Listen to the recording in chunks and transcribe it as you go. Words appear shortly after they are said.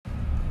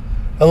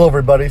Hello,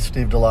 everybody.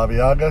 Steve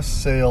DeLaviaga,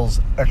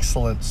 Sales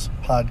Excellence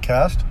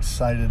Podcast.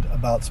 Excited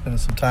about spending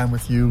some time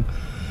with you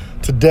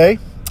today.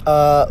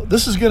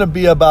 This is going to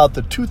be about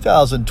the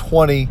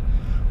 2020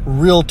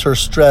 Realtor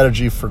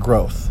strategy for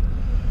growth.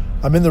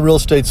 I'm in the real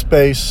estate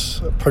space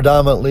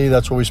predominantly.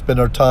 That's where we spend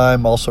our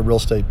time, also real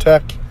estate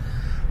tech.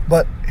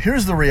 But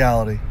here's the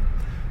reality.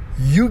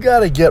 You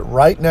got to get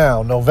right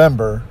now,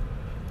 November,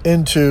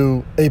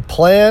 into a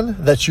plan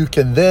that you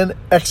can then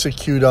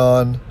execute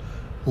on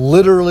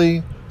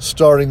literally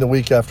starting the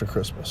week after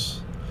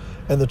Christmas.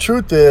 And the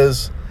truth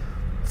is,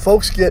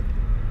 folks get,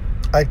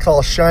 I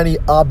call shiny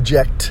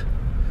object,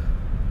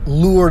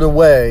 lured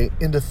away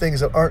into things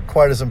that aren't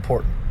quite as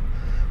important.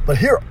 But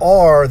here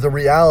are the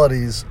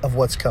realities of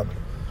what's coming,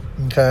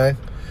 okay?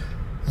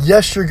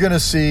 Yes, you're going to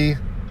see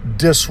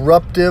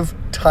disruptive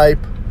type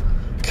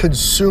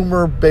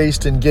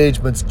consumer-based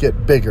engagements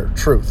get bigger,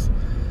 truth.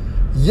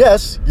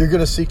 Yes, you're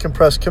going to see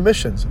compressed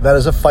commissions. That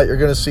is a fight you're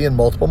going to see in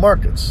multiple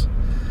markets.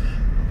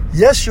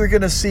 Yes, you're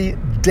going to see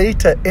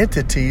data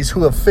entities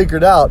who have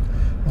figured out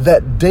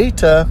that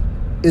data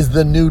is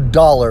the new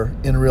dollar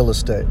in real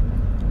estate.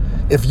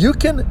 If you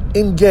can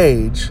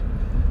engage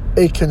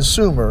a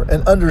consumer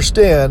and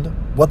understand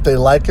what they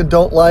like and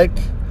don't like,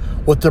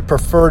 what their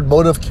preferred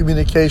mode of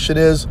communication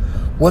is,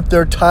 what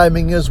their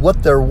timing is,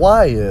 what their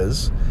why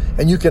is,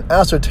 and you can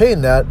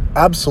ascertain that,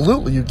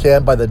 absolutely you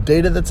can by the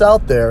data that's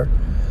out there,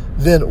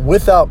 then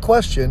without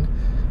question,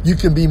 you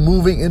can be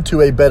moving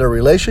into a better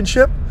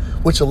relationship,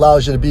 which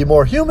allows you to be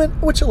more human,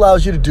 which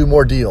allows you to do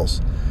more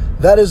deals.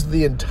 That is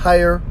the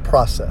entire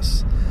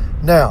process.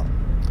 Now,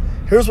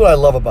 here's what I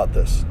love about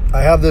this.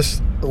 I have this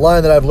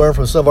line that I've learned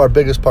from some of our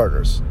biggest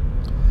partners.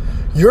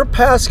 Your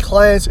past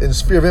clients and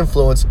sphere of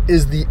influence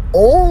is the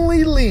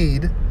only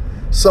lead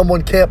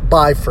someone can't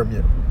buy from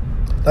you.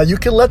 Now, you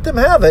can let them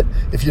have it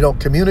if you don't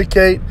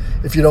communicate,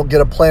 if you don't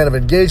get a plan of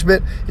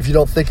engagement, if you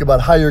don't think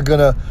about how you're going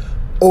to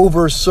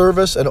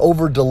over-service and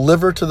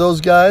over-deliver to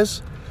those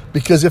guys.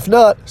 Because if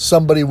not,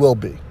 somebody will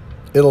be.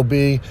 It'll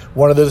be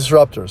one of the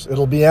disruptors.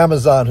 It'll be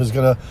Amazon who's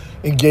going to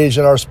engage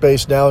in our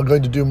space now and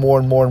going to do more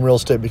and more in real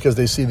estate because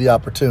they see the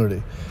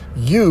opportunity.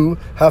 You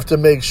have to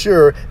make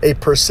sure a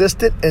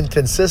persistent and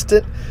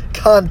consistent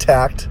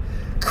contact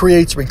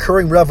creates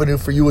recurring revenue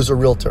for you as a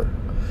realtor.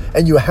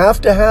 And you have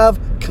to have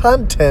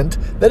content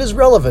that is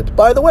relevant.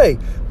 By the way,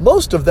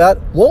 most of that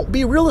won't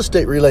be real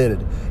estate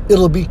related.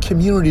 It'll be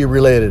community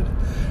related.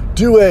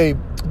 Do a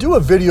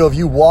video of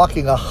you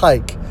walking a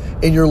hike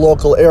in your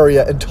local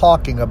area and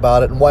talking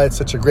about it and why it's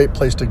such a great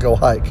place to go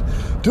hike.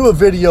 Do a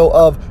video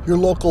of your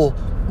local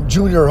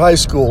junior high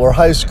school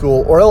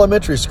or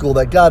elementary school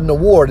that got an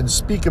award and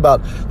speak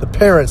about the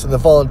parents and the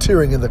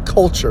volunteering and the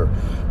culture.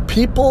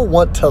 People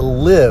want to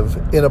live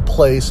in a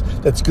place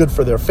that's good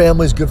for their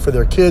families, good for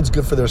their kids,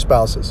 good for their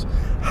spouses.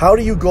 How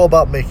do you go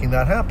about making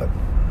that happen?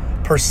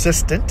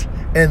 Persistent,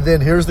 and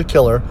then here's the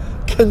killer,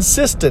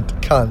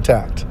 consistent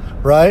contact,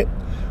 right?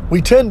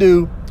 We tend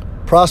to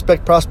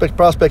prospect,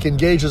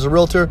 engage as a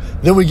realtor.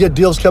 Then we get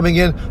deals coming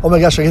in. Oh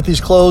my gosh, I get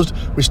these closed.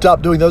 We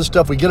stop doing the other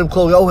stuff. We get them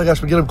closed. Oh my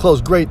gosh, we get them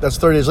closed. Great. That's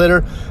 30 days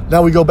later.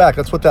 Now we go back.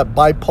 That's what that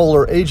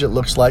bipolar agent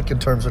looks like in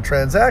terms of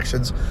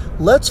transactions.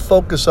 Let's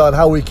focus on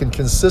how we can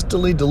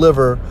consistently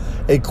deliver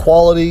a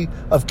quality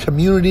of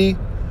community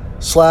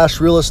 /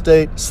 real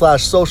estate /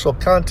 social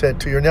content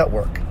to your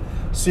network.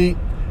 See,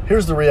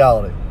 here's the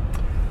reality.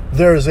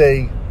 There's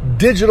a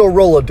digital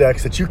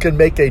Rolodex that you can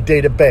make a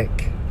data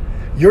bank.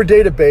 Your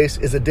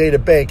database is a data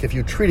bank if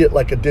you treat it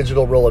like a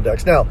digital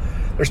Rolodex. Now,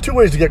 there's two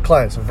ways to get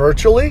clients.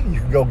 Virtually,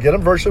 you can go get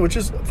them virtually, which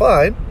is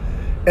fine.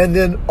 And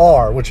then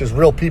R, which is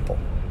real people.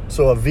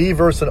 So a V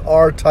versus an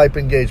R type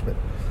engagement.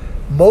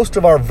 Most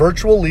of our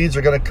virtual leads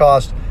are going to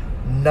cost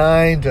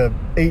 $9 to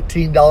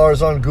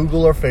 $18 on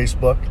Google or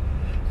Facebook.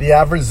 The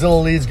average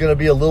Zillow lead is going to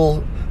be a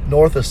little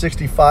north of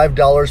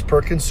 $65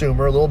 per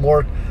consumer, a little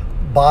more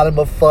bottom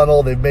of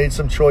funnel. They've made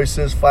some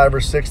choices, 5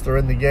 or 6, they're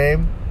in the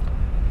game.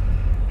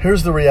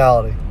 Here's the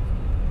reality.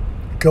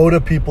 Go to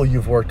people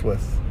you've worked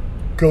with.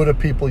 Go to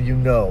people you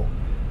know.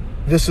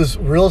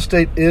 Real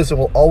estate is and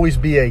will always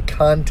be a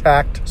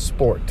contact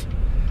sport.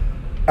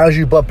 As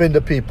you bump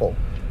into people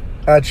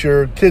at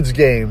your kids'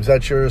 games,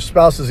 at your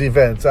spouse's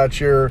events, at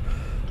your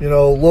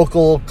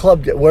local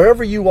club,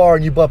 wherever you are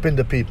and you bump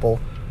into people,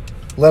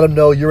 let them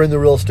know you're in the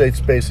real estate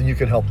space and you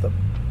can help them.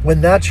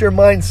 When that's your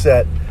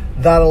mindset,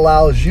 that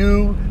allows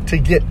you to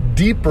get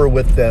deeper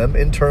with them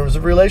in terms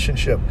of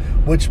relationship,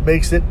 which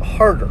makes it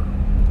harder.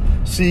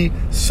 See,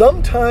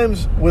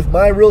 sometimes with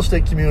my real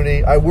estate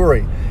community, I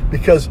worry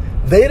because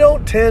they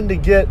don't tend to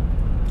get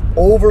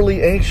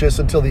overly anxious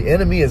until the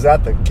enemy is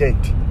at the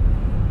gate.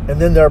 And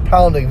then they're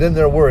pounding, then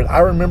they're worried. I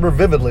remember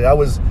vividly, I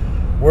was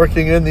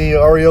working in the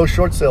REO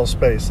short sale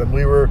space and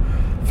we were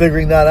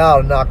figuring that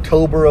out in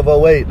October of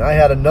 2008. And I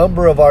had a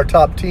number of our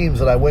top teams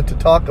that I went to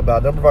talk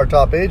about, a number of our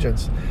top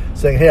agents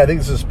saying, hey, I think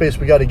this is a space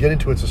we got to get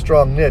into. It's a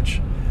strong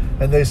niche.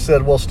 And they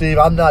said, well, Steve,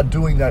 I'm not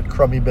doing that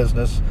crummy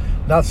business.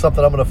 Not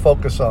something I'm going to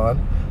focus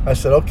on. I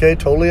said, okay,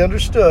 totally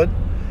understood.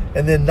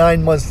 And then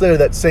 9 months later,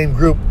 that same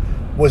group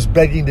was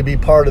begging to be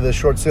part of the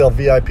short sale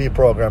VIP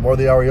program or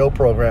the REO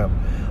program.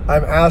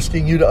 I'm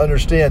asking you to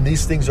understand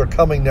these things are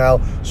coming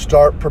now.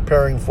 Start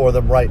preparing for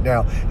them right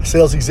now.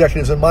 Sales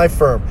executives in my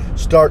firm,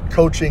 start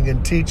coaching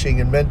and teaching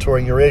and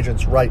mentoring your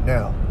agents right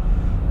now.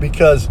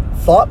 Because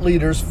thought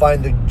leaders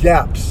find the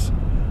gaps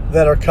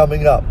that are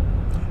coming up.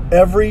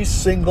 Every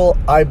single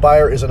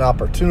iBuyer is an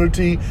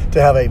opportunity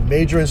to have a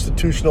major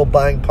institutional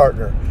buying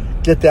partner.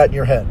 Get that in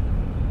your head,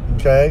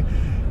 okay?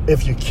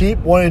 If you keep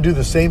wanting to do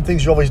the same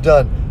things you've always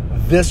done,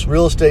 this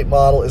real estate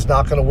model is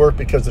not going to work,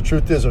 because the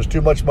truth is there's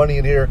too much money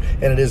in here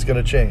and it is going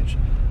to change.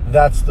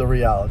 That's the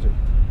reality.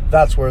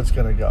 That's where it's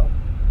going to go,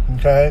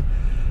 okay?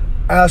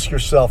 Ask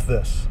yourself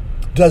this.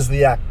 Does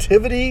the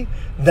activity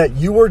that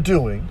you are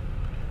doing,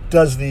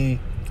 does the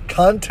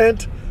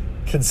content,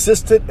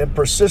 consistent and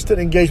persistent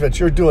engagement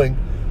you're doing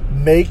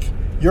make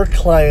your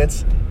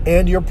clients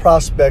and your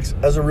prospects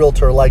as a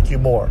realtor like you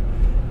more?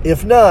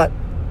 If not,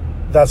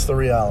 that's the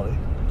reality.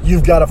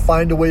 You've got to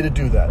find a way to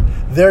do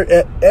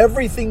that.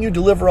 Everything you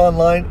deliver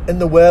online, in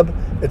the web,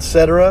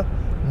 etc.,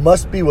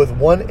 must be with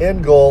one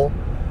end goal: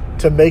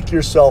 to make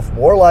yourself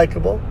more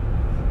likable,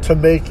 to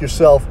make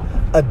yourself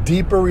a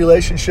deeper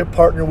relationship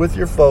partner with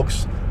your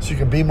folks so you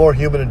can be more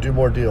human and do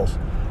more deals.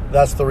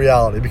 That's the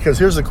reality. Because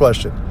here's the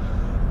question.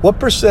 What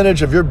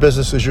percentage of your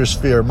business is your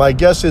sphere? My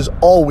guess is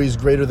always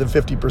greater than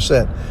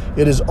 50%.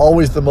 It is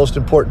always the most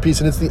important piece,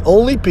 and it's the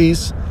only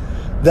piece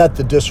that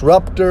the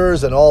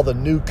disruptors and all the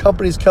new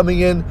companies coming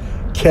in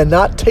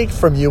cannot take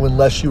from you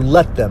unless you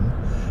let them,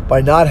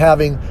 by not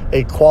having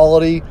a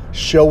quality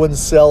show and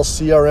sell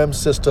CRM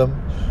system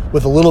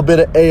with a little bit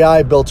of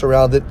AI built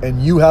around it,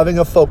 and you having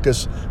a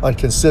focus on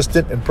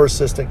consistent and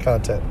persistent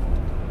content.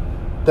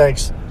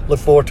 Thanks. Look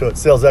forward to it.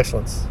 Sales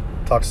excellence.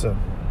 Talk soon.